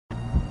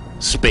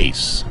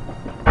Space,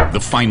 the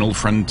final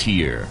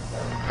frontier.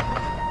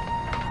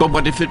 But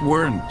what if it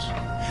weren't?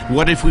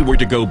 What if we were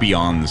to go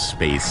beyond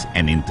space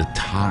and into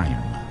time?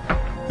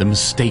 The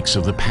mistakes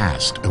of the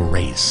past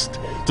erased,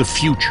 the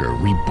future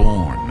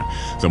reborn,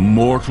 the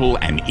mortal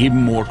and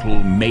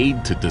immortal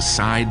made to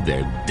decide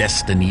their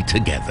destiny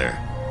together.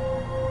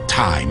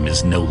 Time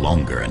is no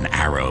longer an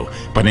arrow,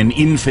 but an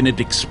infinite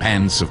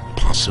expanse of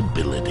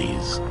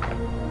possibilities.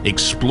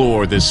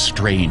 Explore this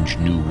strange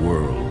new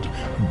world.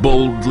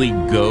 Boldly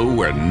go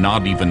where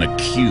not even a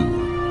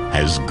cue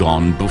has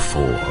gone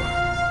before.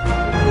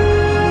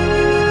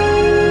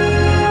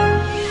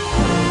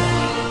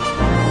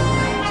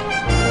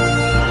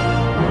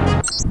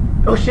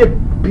 Oh shit,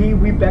 B,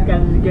 we back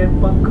at it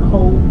again. Fuck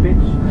hole, bitch.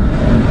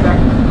 Back.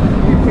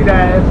 You see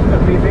that as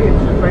amazing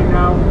interest right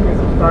now? Play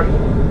some star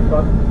shit.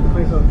 Fuck.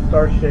 Play some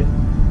star shit.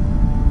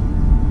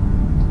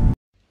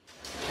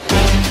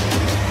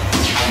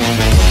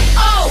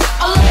 Oh,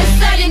 all of a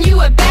sudden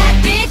you a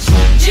bad bitch.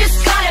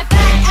 Just got a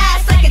fat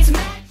ass like it's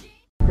magic.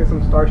 Play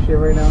some star shit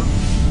right now.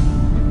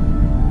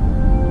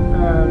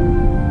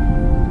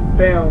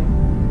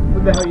 Bam.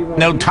 What the hell you want?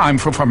 No time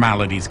for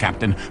formalities,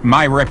 Captain.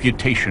 My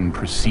reputation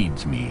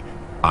precedes me.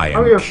 I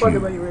am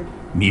Q.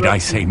 Need I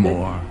say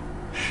more?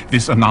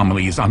 This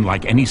anomaly is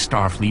unlike any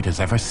Starfleet has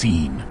ever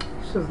seen.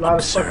 There's just a lot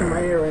of fuck in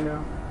my ear right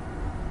now.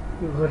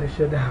 You put this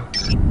shit down.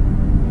 This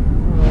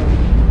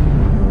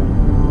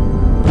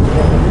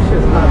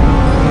shit's hot.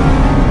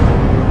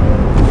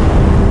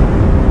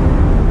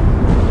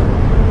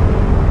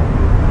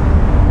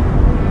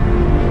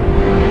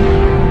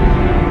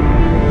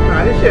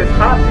 Nah, this shit's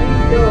hot,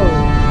 dude. Yo.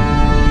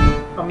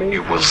 Amazing.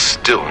 You will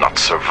still not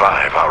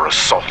survive our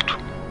assault.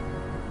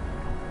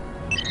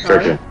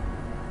 Surgeon.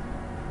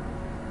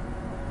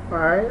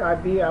 Alright,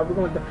 we're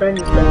gonna defend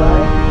this thing,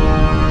 right?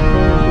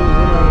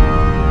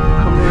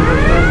 Come in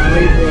with guns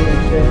blazing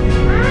and shit.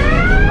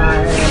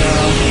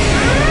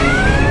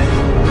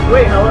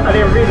 Wait, I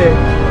didn't read it.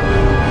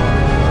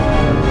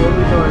 What are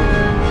we doing?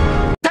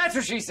 That's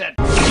what she said!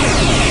 Alright,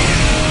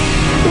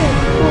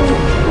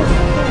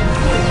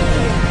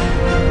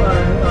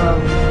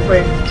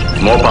 wait.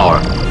 More power. I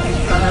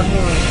have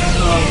more.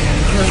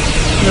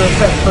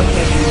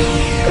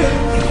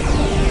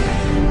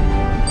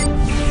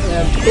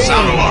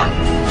 Sound alarm.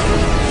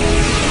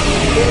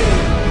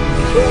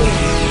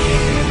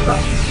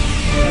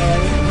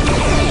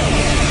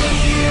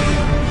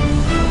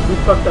 We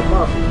fucked them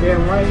up.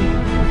 Damn right.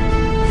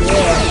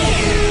 Yeah.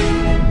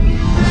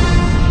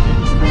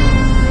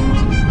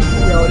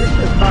 Yo, this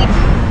is hot.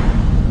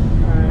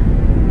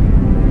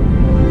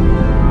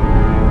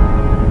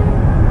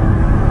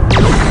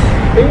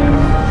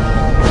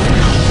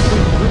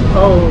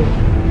 Oh,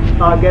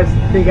 I guess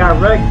they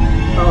got wrecked.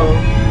 Oh.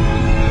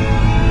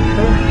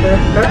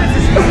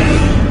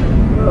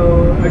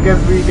 Oh, I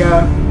guess we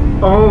got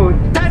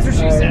owned. That's what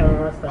she said.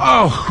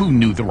 Oh, who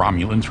knew the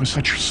Romulans were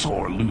such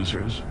sore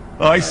losers?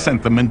 I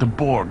sent them into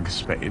Borg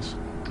space.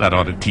 That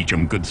ought to teach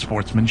them good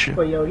sportsmanship.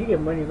 But yo, he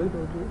get money. Look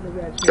at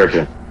that shit.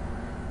 Surgeon.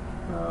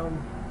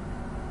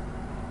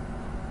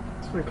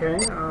 Okay.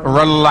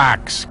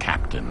 Relax,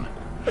 Captain.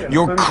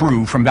 Your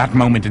crew from that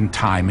moment in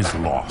time is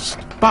lost.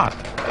 But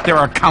there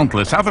are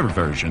countless other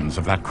versions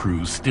of that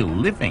crew still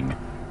living.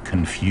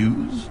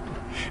 Confused?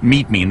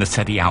 Meet me in the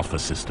SETI Alpha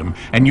system,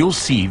 and you'll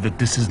see that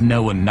this is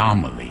no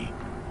anomaly.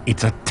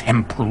 It's a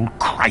temporal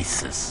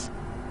crisis.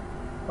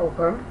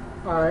 Okay.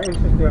 Alright,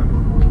 interesting.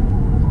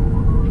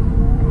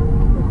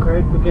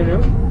 Okay,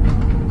 beginning.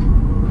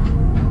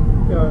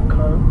 Yeah,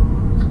 car.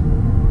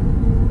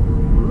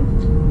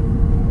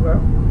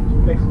 Well,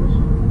 next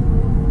mission.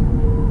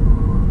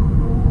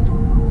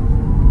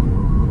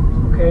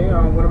 Okay,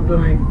 what I'm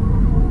doing.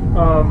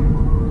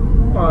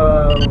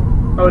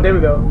 Oh, there we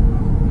go.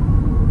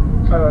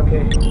 Oh,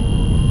 okay.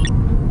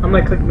 I'm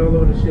like clicking all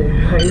over the shit.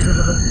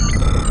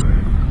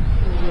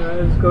 Yeah,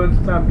 let's go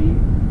into time beat.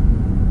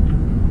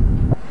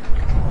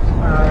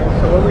 Alright,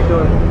 so what are we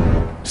doing?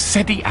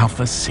 SETI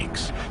Alpha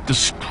 6,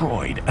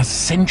 destroyed a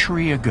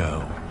century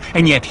ago.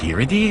 And yet here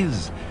it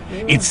is.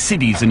 Yeah. Its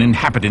cities and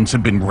inhabitants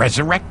have been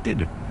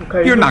resurrected.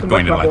 Okay, You're not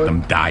going to let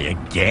them die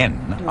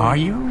again, are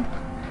you?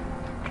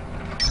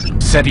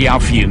 SETI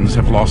Alphians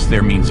have lost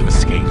their means of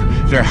escape,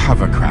 their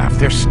hovercraft,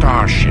 their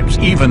starships,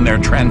 even their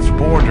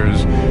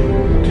transporters.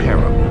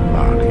 Terrible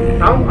luck.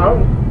 I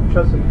don't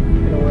trust him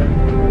in a way.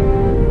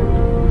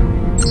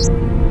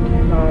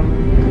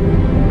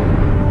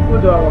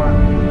 What do I want?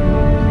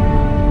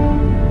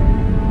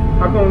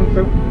 I'm going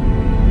to...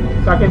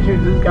 So I can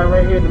choose this guy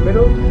right here in the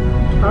middle?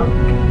 Huh?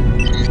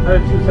 I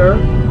didn't choose her.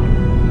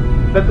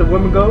 Let the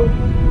women go?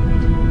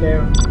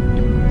 Damn.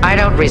 I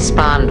don't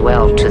respond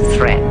well to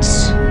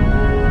threats.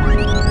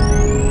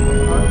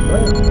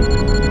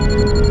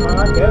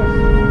 I guess.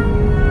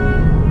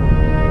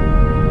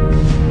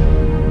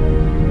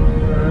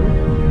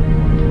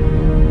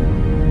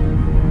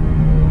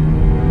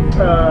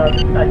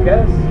 I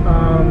guess. I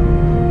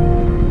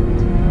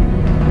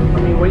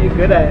mean, what are you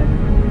good at? You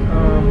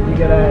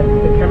good at the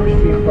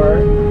chemistry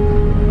part,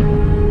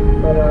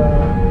 but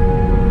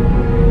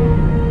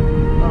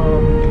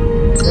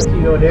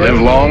go there.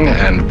 Live long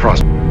and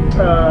prosper.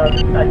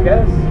 I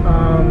guess.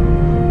 I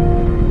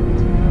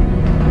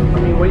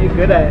mean, what are you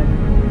good at?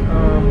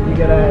 You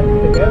good at,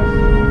 I guess.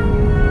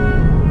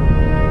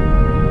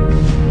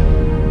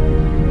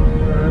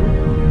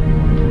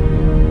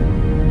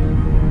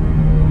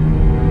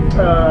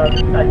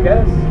 I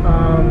guess. I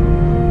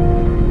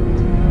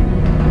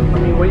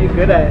mean, what are you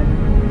good at?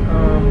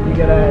 You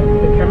good at the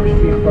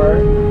chemistry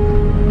part,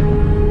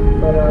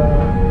 but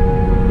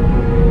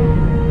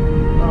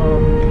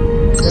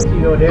guess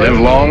you go there. Live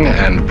long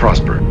and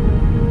prosper.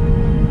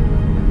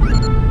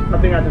 I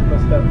think I just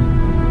messed up.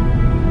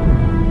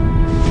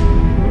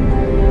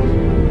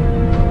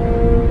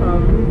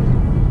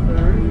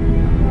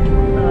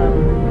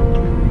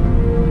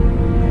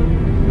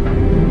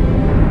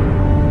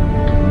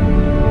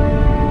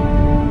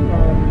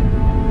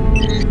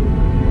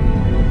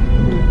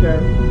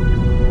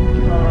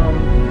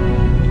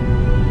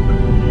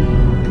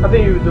 I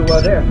think you would do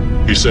well there.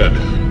 He said,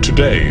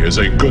 "Today is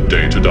a good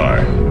day to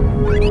die."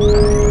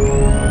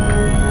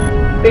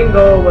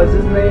 Bingo was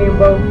his name,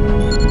 bro.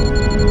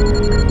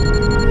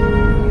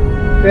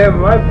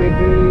 Damn right, big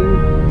dude.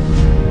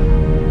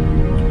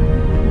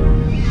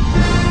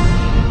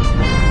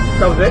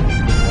 That was it?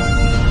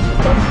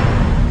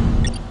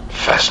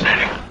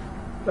 Fascinating.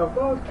 The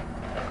fuck?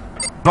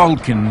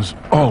 Vulcans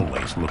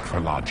always look for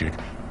logic.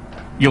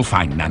 You'll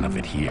find none of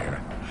it here.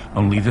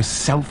 Only the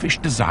selfish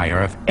desire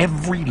of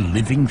every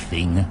living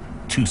thing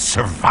to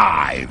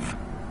survive.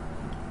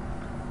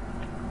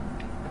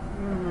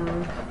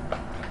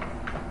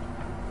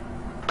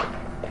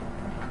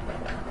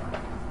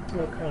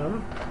 Okay.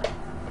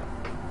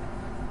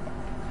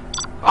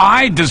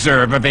 I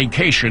deserve a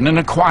vacation in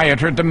a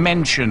quieter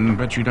dimension,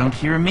 but you don't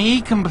hear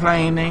me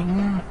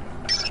complaining.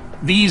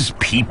 These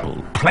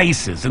people,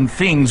 places, and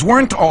things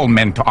weren't all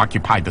meant to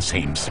occupy the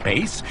same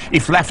space.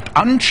 If left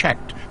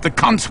unchecked, the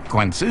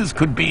consequences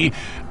could be...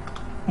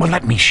 Well,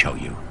 let me show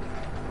you.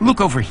 Look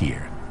over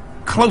here,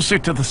 closer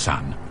to the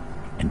sun,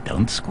 and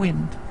don't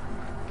squint.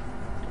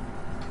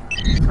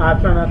 I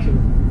try not to.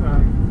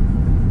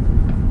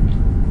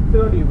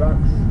 30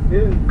 rocks.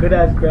 This is good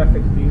ass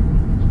graphics, dude.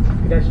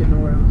 Get that shit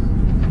nowhere else.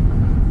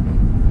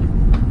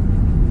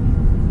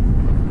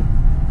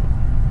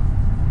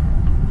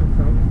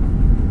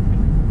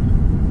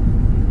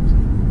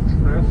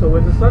 Alright, so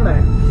where's the sun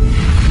at?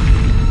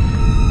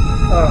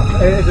 Oh,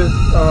 it just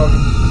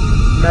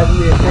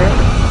magically appeared.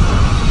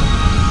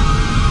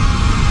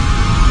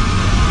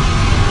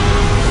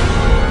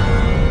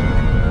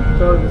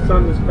 So the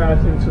sun just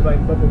passed into like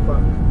bubble pop,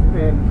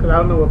 and because I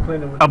don't know what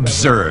planet.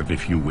 Observe,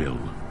 if you will.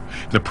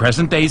 The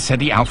present-day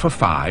SETI Alpha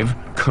 5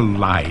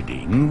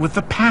 colliding with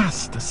the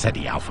past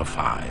SETI Alpha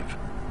 5.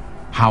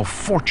 How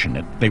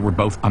fortunate they were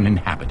both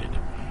uninhabited.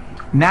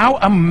 Now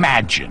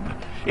imagine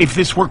if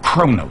this were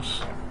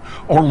Kronos,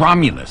 or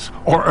Romulus,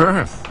 or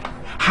Earth.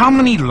 How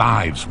many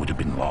lives would have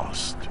been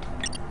lost?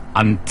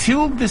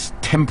 Until this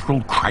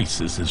temporal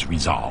crisis is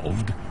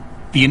resolved,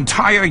 the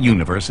entire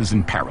universe is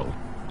in peril.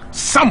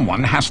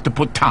 Someone has to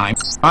put time.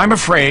 I'm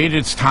afraid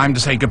it's time to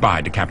say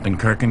goodbye to Captain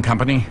Kirk and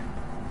company.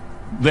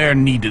 They're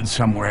needed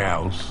somewhere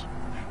else.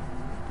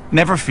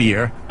 Never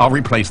fear, I'll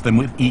replace them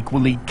with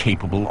equally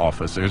capable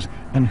officers,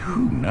 and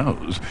who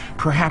knows,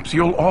 perhaps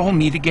you'll all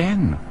meet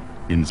again.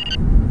 Okay.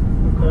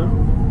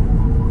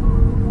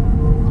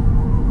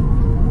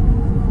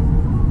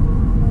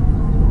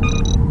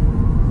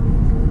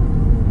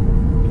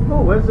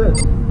 Oh, where's this?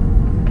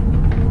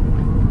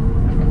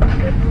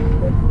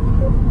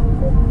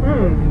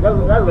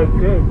 That looks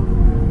good.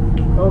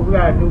 Oh, we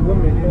got a new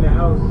woman in the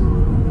house.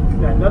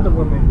 We got another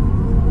woman.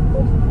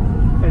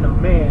 And a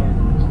man.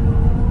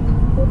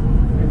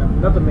 And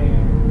another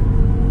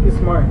man. He's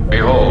smart.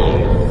 Behold.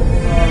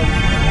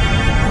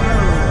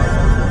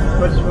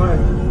 Which one?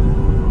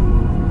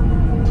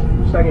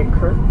 Should I get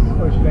Kurt?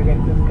 Or should I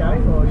get this guy?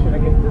 Or should I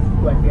get this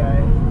black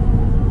guy?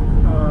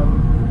 Let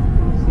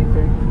me see if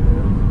they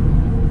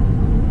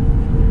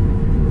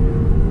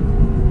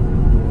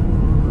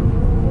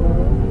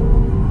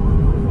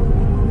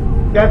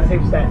got the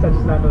same stats, I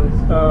just not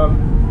noticed.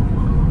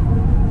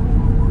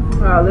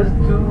 Let's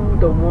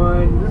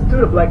do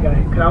the black guy,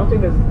 because I don't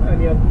think there's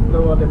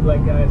no other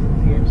black guys in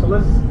this game. So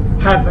let's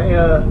have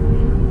a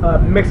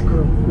mixed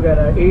group. We got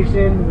an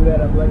Asian, we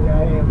got a black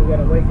guy, and we got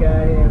a white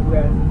guy, and we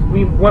got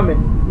women,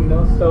 you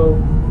know, so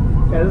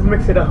yeah, let's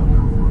mix it up.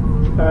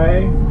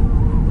 Alright?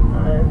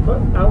 Alright,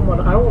 but I don't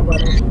want that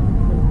shit.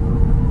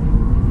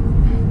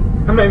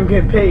 I'm not even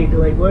getting paid,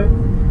 like what?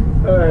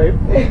 Alright.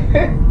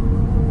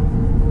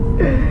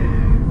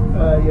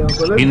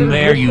 In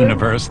their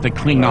universe, the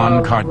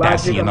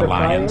Klingon-Cardassian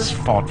alliance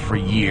fought for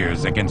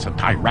years against a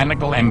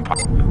tyrannical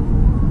empire.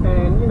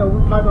 And, you know,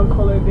 we're probably gonna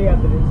call it a day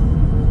after this.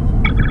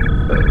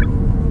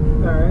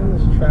 Alright,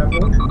 let's travel.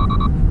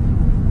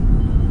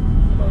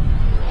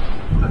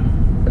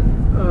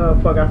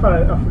 Fuck, I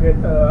forget,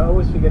 I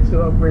always forget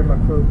to upgrade my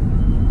crew.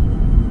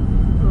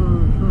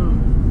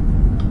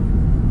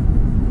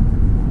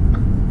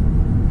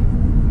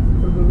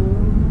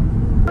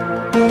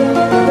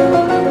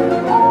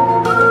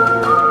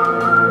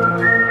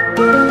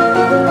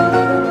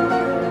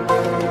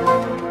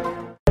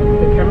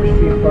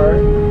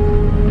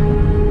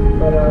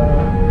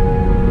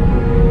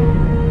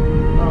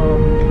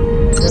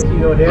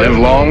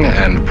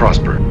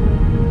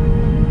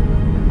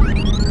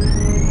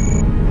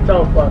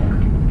 Oh fuck.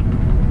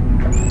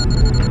 Let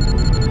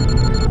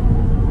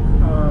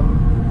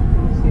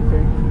me see if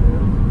there.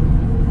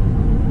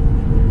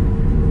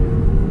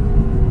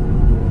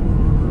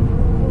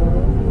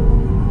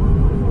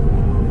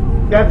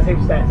 They have the same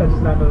stats. I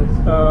just not noticed.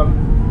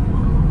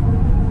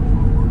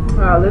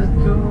 Let's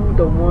do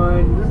the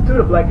one. Let's do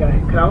the black guy.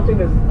 Cause I don't think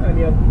there's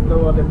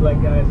no other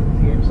black guys in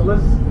this game. So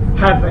let's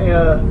have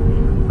a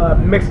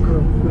mixed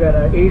group. We got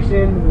an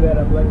Asian, we got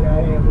a black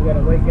guy, and we got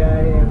a white guy,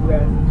 and we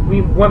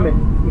got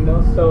women. You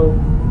know, so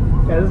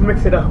yeah, let's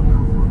mix it up. All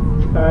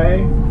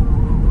right.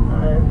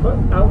 But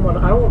I don't want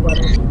to.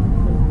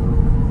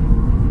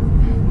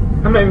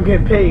 I'm not even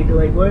getting paid.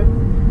 Like what?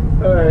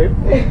 All right.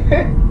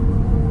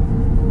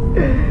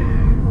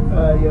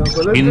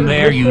 In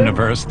their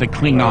universe, the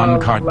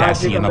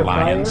Klingon-Cardassian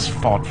alliance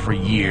fought for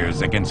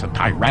years against a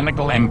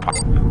tyrannical empire.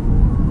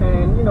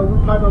 And, you know,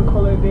 we're probably gonna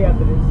call it a day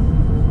after this.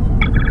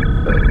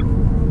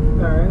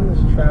 Alright,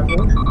 let's travel.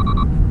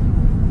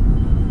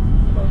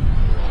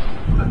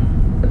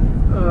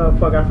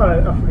 Fuck, I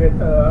forget,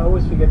 I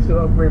always forget to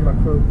upgrade my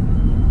crew.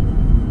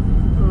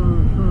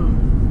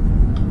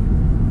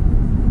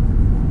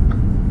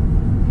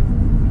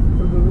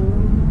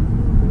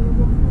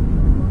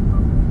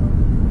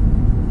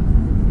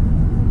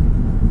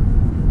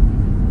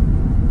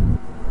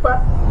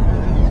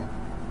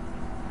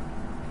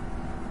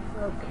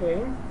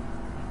 Okay.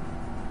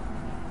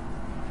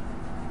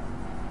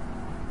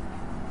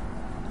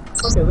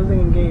 Okay, let's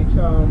engage.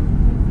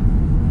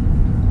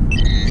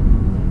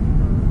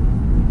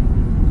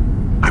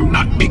 I'm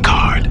not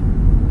Picard.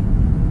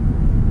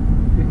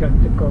 You got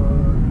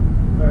Picard.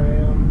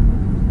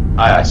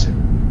 Aye, sir.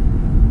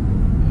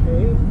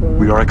 Okay. Boom.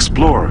 We are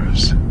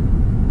explorers.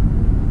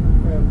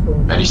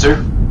 Boom. Ready, sir?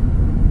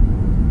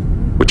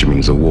 Which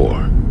means a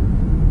war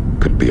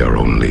could be our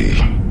only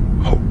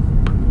hope.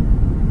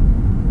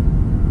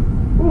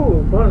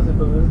 Ooh, bonus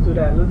ability. Let's do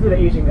that. Let's do the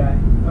Asian guy.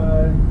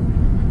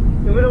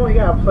 Even though he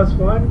got a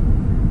 +1,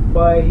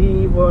 but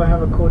he will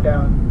have a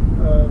cooldown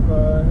of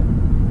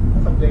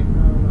something.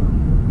 I don't know.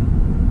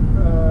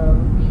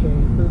 Okay,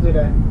 let's do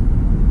that.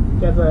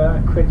 He has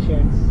a crit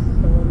chance.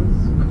 So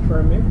let's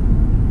confirm it.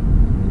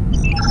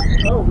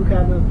 Oh, we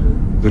got the.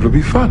 It'll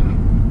be fun.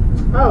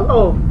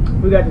 Oh,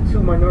 we got the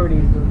 2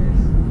 minorities doing this.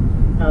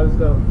 Now let's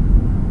go.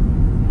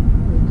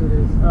 Let's do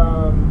this.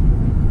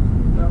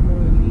 Not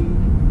more elite.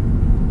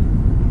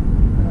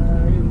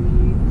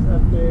 Elite,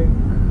 epic,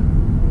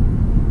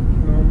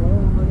 normal,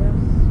 I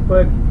guess.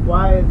 But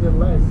why is it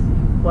less?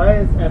 Why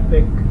is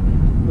epic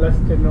less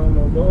than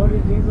normal? But all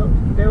these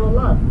they were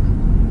locked.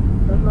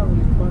 That's not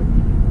really fun.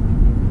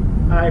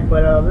 Alright,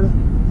 but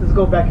let's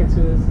go back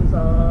into this.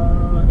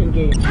 Let's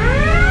engage.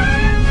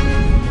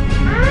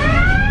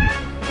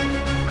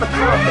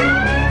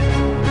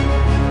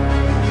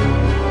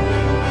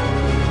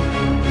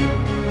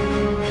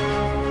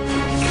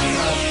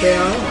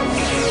 Down.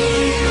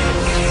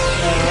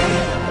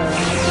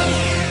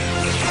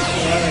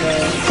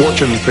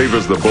 Fortune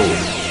favors the bold.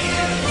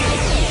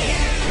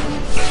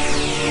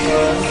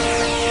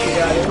 We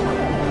got it.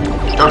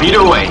 Torpedo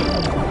away.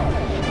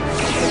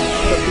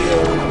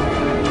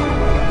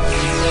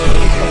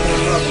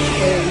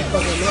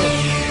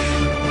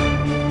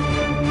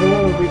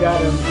 Boom, we got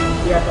him.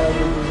 We got that.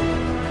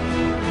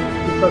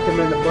 We fucked him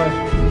in the butt.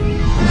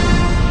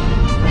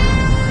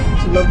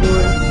 Level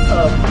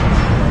up.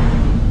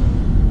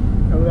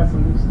 And we got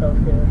some new stuff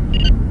here.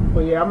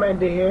 But yeah, I'm gonna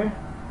end it here.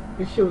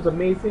 This shit was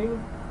amazing.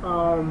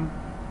 Alright.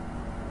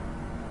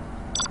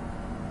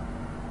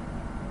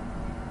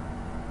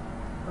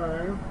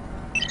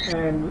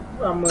 And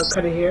I'm gonna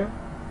cut it here.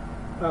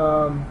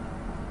 Oh,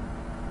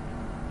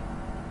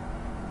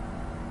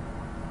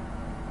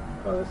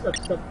 let's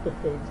accept the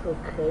fates.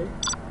 Okay.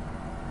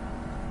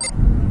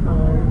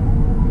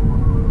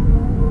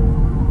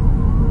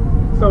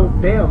 So,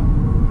 damn.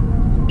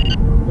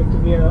 It to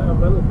be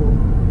available.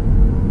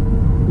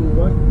 Do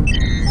what?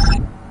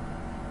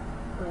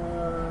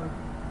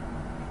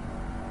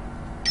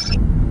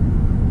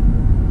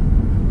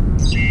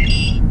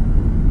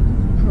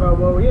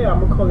 Well, yeah, I'm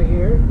gonna call it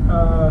here.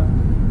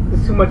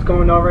 There's too much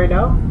going on right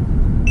now.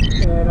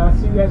 And I'll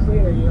see you guys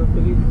later. You know,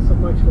 thank you so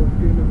much for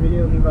viewing the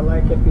video. Leave a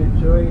like if you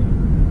enjoyed.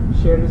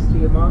 Share this to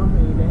your mom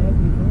and your dad,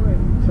 you know,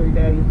 and tell your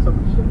dad you some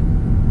shit.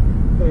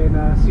 And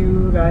see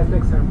you guys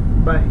next time.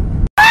 Bye.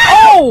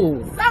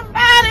 Oh!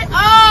 Somebody!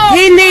 Oh!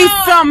 He needs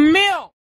some milk!